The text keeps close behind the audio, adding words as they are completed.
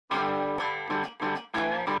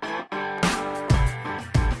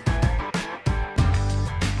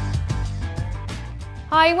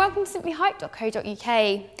Hi, welcome to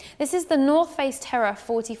simplyhype.co.uk. This is the North Face Terra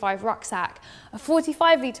 45 rucksack, a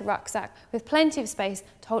 45 litre rucksack with plenty of space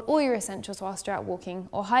to hold all your essentials whilst you're out walking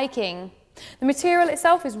or hiking. The material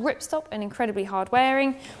itself is ripstop and incredibly hard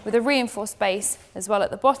wearing, with a reinforced base as well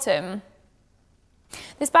at the bottom.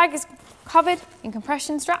 This bag is covered in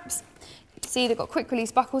compression straps. You can see they've got quick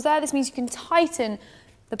release buckles there. This means you can tighten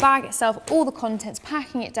the bag itself, all the contents,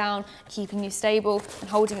 packing it down, keeping you stable and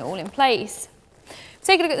holding it all in place.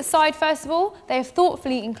 Take a look at the side first of all. They have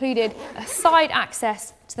thoughtfully included a side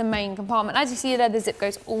access to the main compartment. As you see there, the zip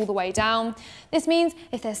goes all the way down. This means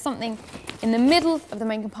if there's something in the middle of the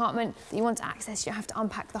main compartment that you want to access, you don't have to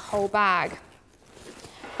unpack the whole bag.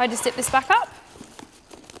 If I just zip this back up.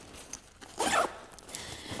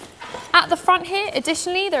 At the front here,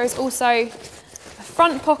 additionally, there is also a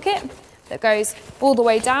front pocket that goes all the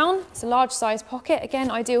way down. It's a large size pocket, again,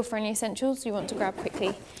 ideal for any essentials you want to grab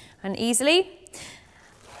quickly and easily.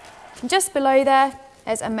 And just below there,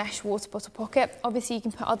 there's a mesh water bottle pocket. Obviously, you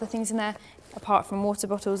can put other things in there apart from water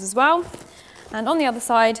bottles as well. And on the other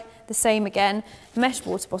side, the same again, mesh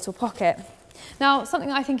water bottle pocket. Now,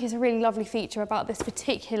 something I think is a really lovely feature about this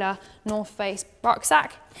particular North Face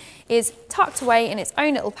rucksack is tucked away in its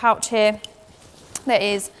own little pouch here, there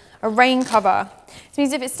is a rain cover. This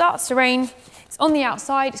means if it starts to rain, it's on the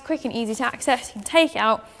outside, it's quick and easy to access, you can take it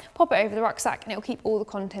out, pop it over the rucksack and it will keep all the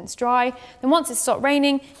contents dry. Then once it's stopped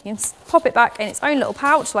raining, you can pop it back in its own little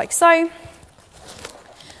pouch like so.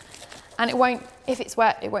 And it won't, if it's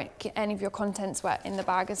wet, it won't get any of your contents wet in the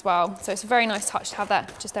bag as well. So it's a very nice touch to have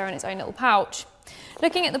that just there in its own little pouch.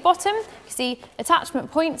 Looking at the bottom, you see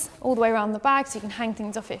attachment points all the way around the bag so you can hang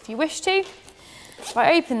things off it if you wish to. If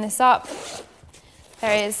I open this up,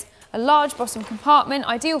 there is a large bottom compartment,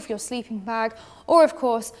 ideal for your sleeping bag, or of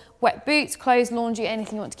course, wet boots, clothes, laundry,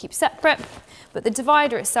 anything you want to keep separate. But the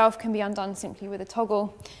divider itself can be undone simply with a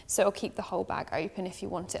toggle, so it'll keep the whole bag open if you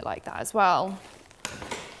want it like that as well.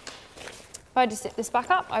 If I just zip this back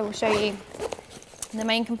up, I will show you the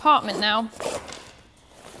main compartment now.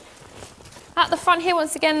 At the front here,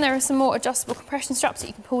 once again, there are some more adjustable compression straps that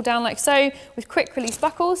you can pull down like so, with quick release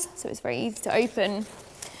buckles, so it's very easy to open.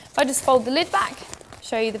 If I just fold the lid back,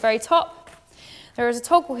 show you the very top. There is a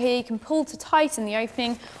toggle here you can pull to tighten the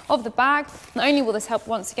opening of the bag. Not only will this help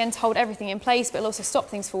once again to hold everything in place, but it'll also stop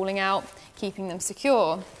things falling out, keeping them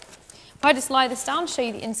secure. If I just lie this down, show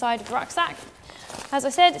you the inside of the rucksack. As I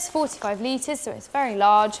said, it's 45 litres, so it's very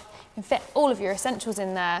large. You can fit all of your essentials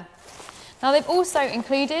in there. Now they've also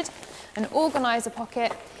included an organiser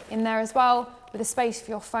pocket in there as well, with a space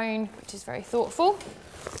for your phone, which is very thoughtful.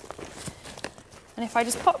 And if I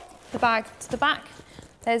just pop the bag to the back,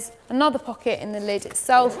 there's another pocket in the lid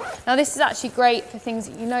itself. Now this is actually great for things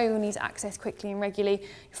that you know you'll need to access quickly and regularly. Your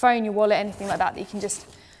phone, your wallet, anything like that that you can just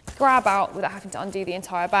grab out without having to undo the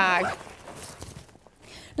entire bag.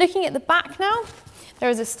 Looking at the back now,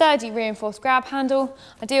 there is a sturdy reinforced grab handle,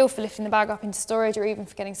 ideal for lifting the bag up into storage or even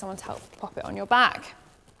for getting someone to help pop it on your back.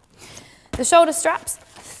 The shoulder straps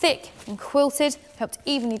are thick and quilted, help to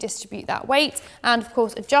evenly distribute that weight, and of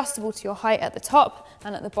course adjustable to your height at the top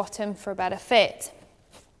and at the bottom for a better fit.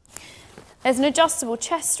 There's an adjustable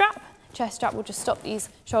chest strap. Chest strap will just stop these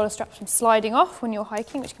shoulder straps from sliding off when you're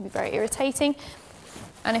hiking, which can be very irritating.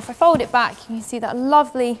 And if I fold it back, you can see that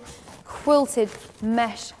lovely quilted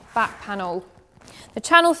mesh back panel. The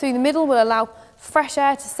channel through the middle will allow fresh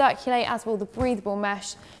air to circulate, as will the breathable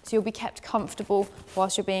mesh, so you'll be kept comfortable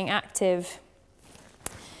whilst you're being active.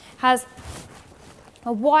 It has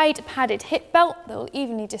a wide padded hip belt that will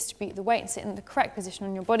evenly distribute the weight and sit in the correct position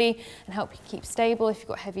on your body and help you keep stable if you've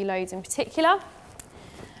got heavy loads in particular.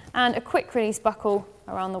 And a quick release buckle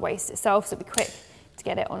around the waist itself, so it'll be quick to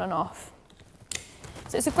get it on and off.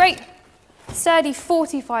 So it's a great sturdy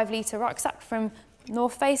 45 litre rucksack from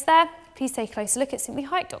North Face there. Please take a closer look at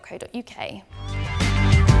simplyhype.co.uk.